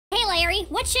Larry,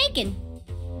 what's shaking?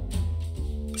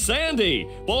 Sandy!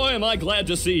 Boy, am I glad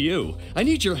to see you. I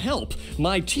need your help.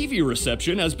 My TV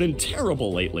reception has been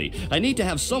terrible lately. I need to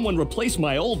have someone replace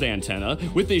my old antenna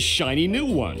with this shiny new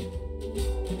one.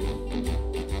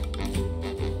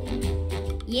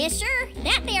 Yes, sir.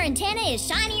 That there antenna is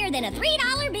shinier than a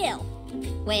 $3 bill.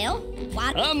 Well,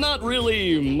 what? I'm not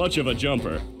really much of a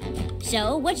jumper.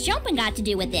 So, what's jumping got to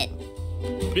do with it?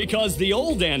 Because the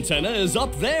old antenna is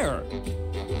up there.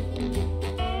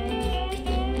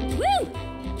 Woo!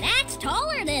 That's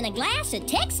taller than a glass of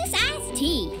Texas iced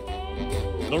tea.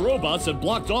 The robots have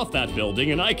blocked off that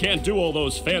building, and I can't do all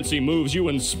those fancy moves you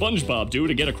and SpongeBob do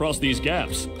to get across these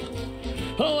gaps.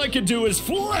 All I can do is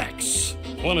flex!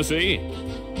 Wanna see?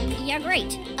 Yeah,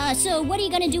 great. So what are you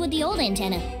gonna do with the old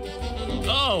antenna?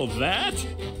 Oh, that?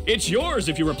 It's yours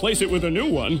if you replace it with a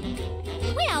new one.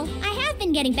 Well, I have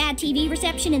been getting bad TV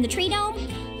reception in the tree dome.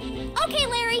 Okay,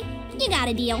 Larry, you got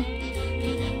a deal.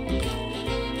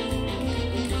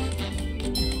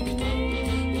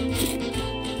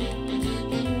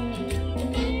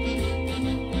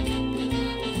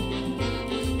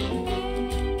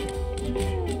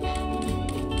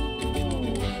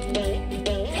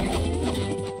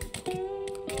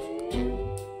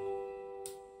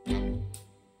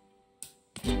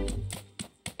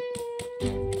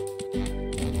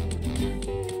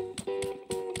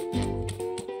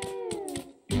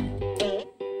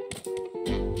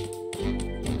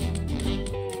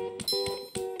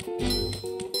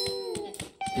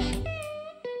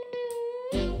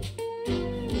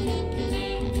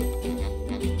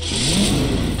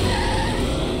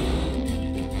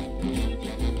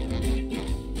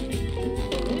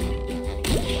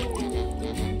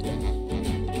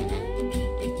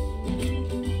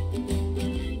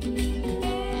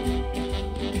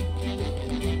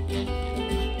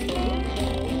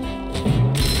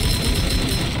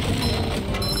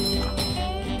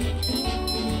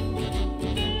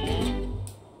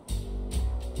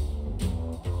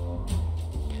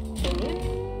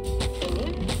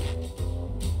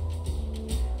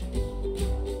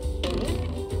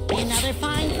 Another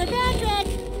find for Patrick.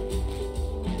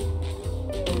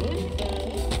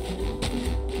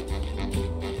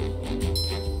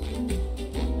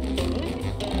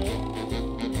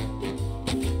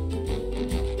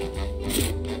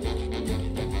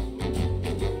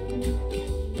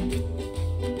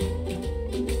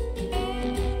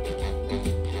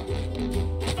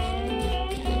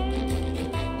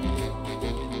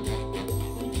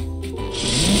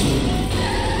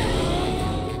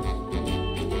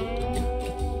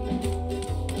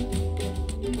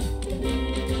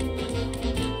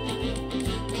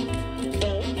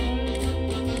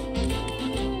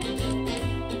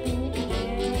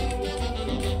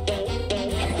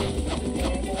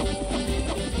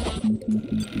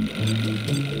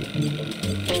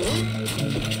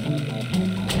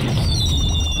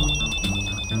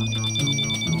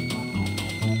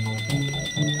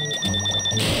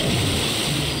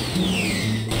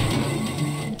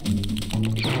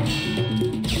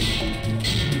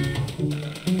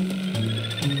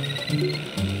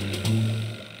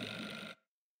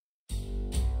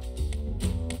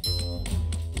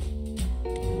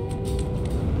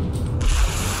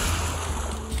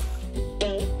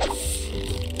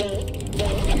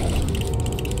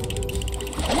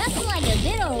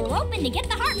 To get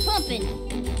the heart pumping.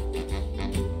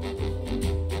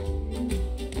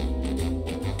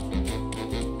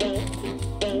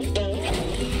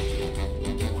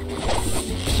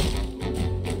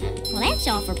 Well, that's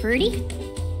awful pretty.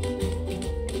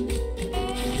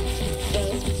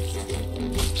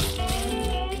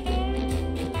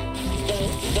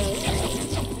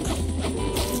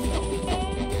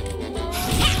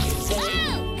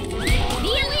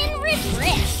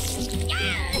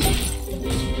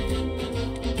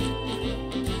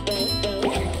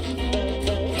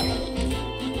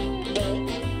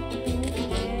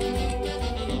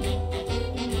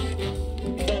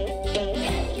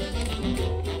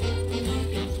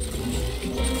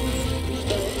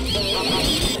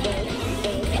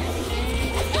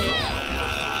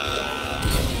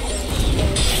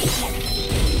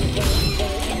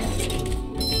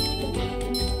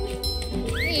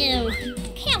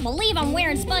 Believe I'm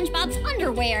wearing SpongeBob's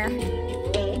underwear.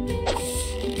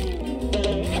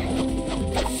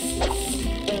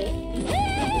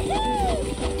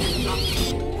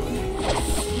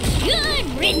 Good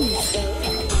riddance.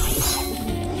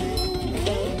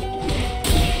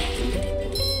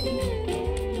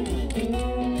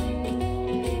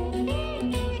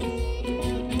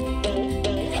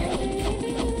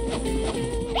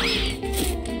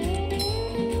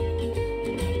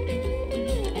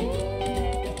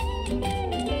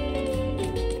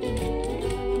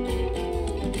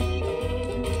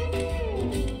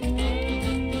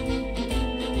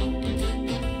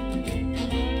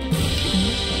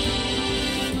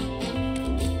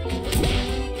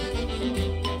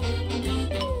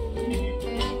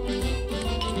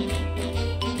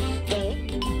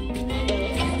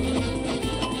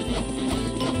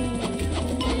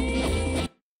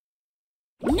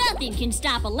 can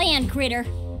stop a land critter.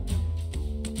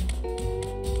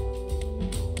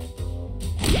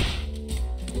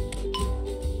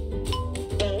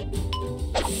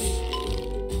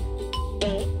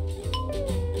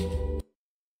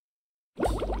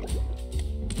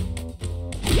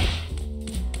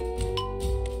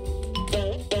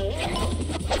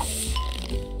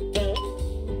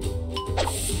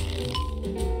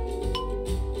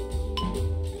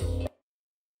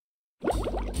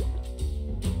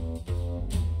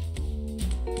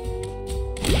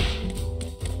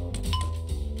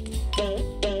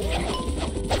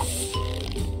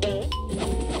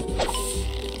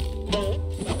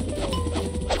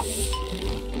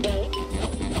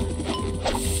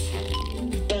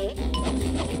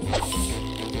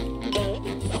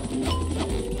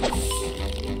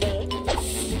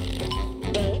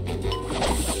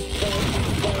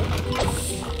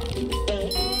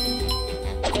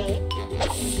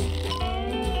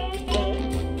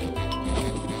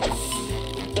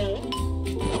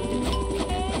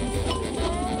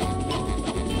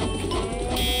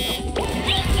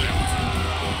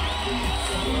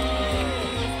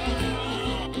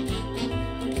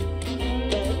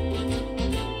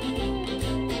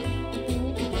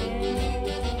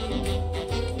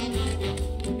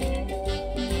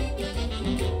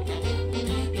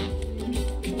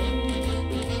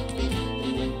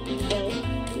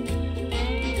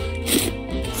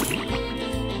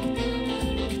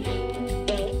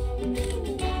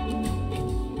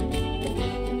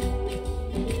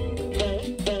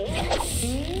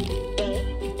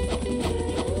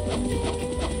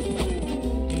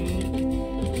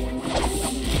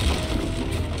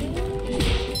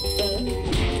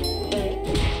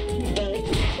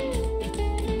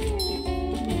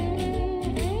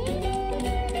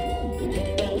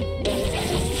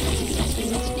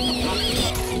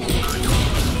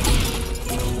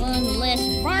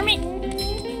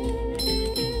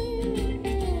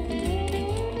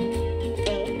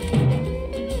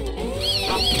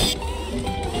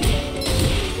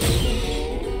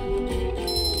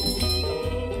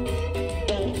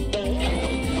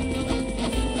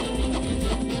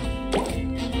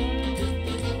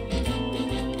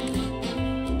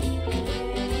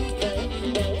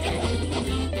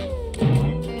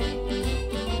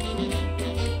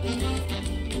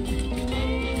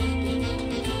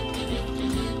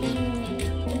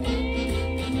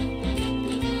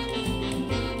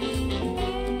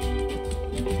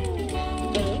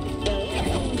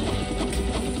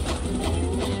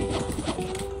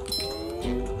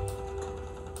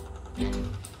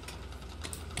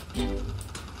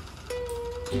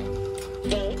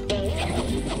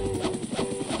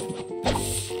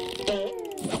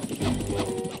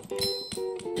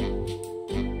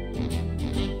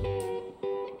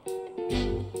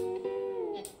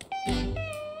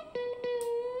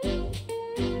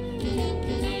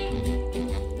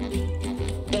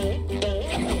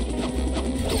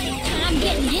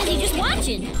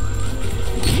 watching.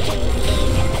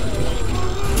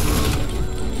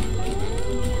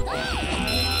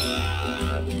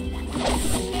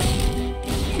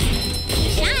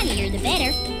 Shinier the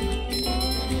better.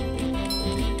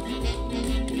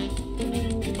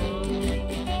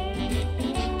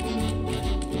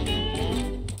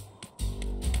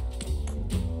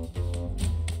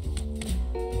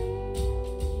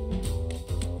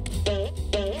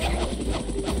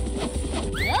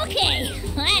 Okay,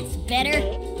 that's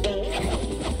better.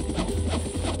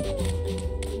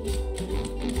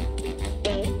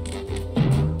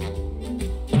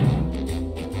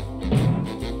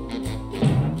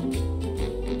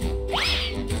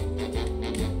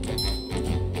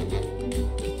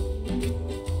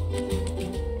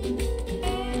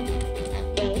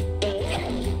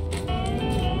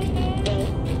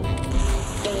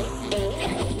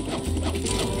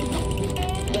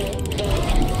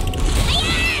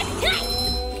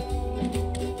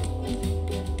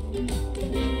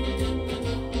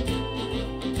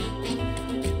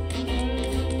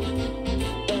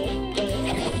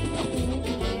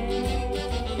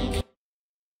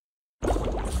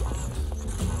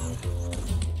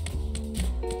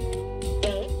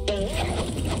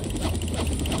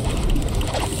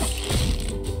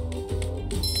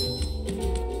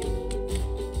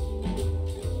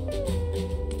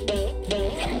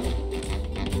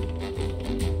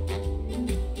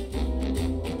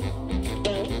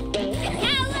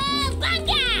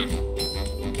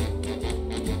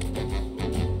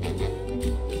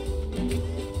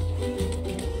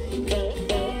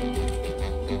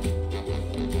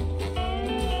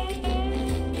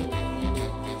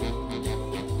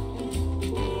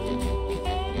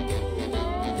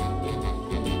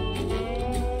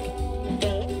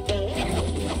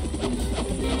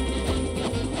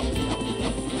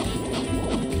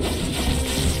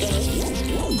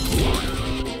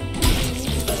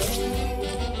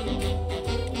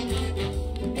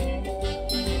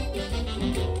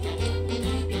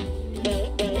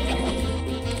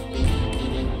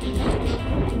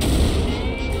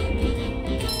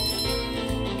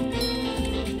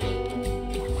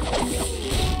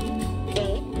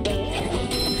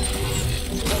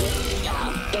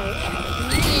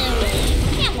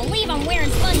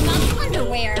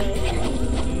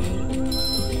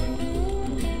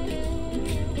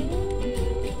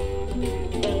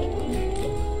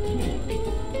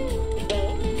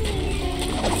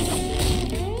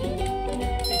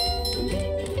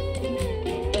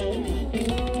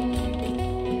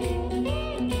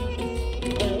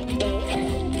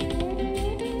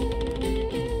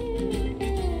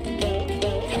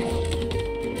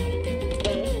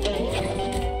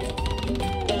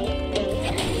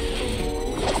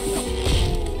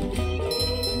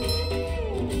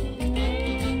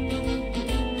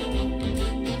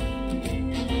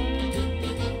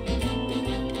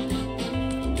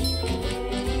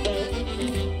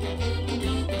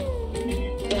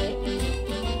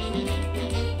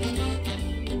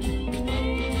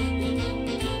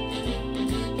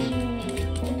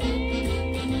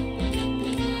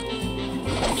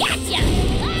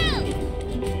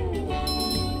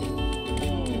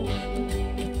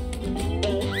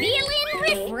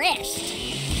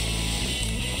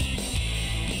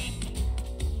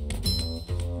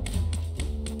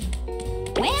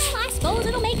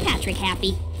 Patrick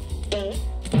happy.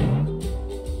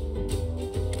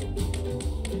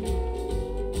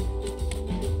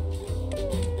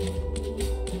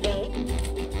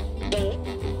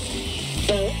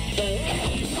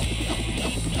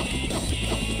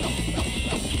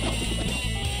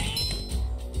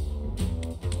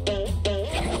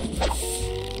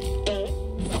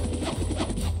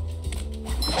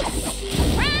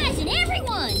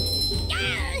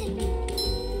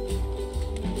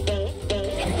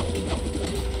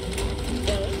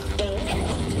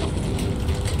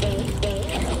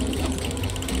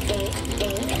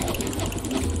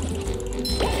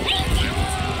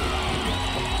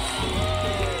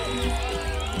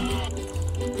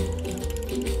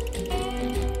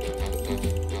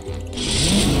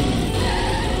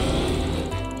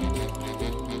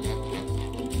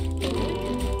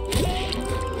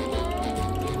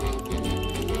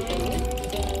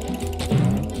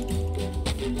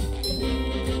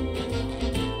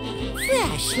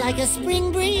 Like a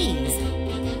spring breeze.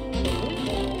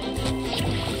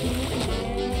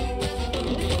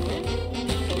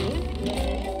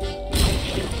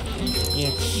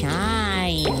 It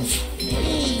shines.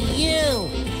 Hey, you!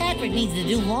 Patrick needs to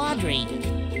do laundry.